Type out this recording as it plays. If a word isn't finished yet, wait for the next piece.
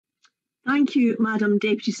Thank you, Madam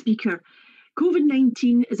Deputy Speaker.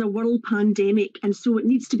 COVID-19 is a world pandemic, and so it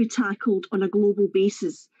needs to be tackled on a global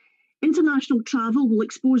basis. International travel will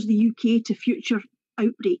expose the UK to future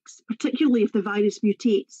outbreaks, particularly if the virus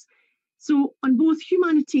mutates. So, on both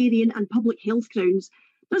humanitarian and public health grounds,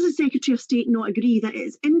 does the Secretary of State not agree that it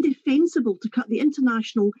is indefensible to cut the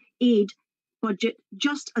international aid budget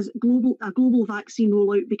just as a global vaccine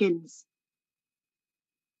rollout begins?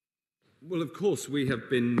 Well, of course, we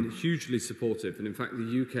have been hugely supportive, and in fact,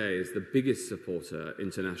 the UK is the biggest supporter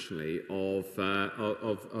internationally of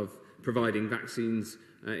providing vaccines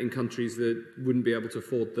in countries that wouldn't be able to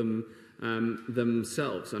afford them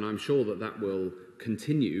themselves. And I'm sure that that will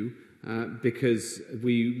continue because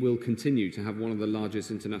we will continue to have one of the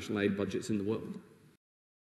largest international aid budgets in the world.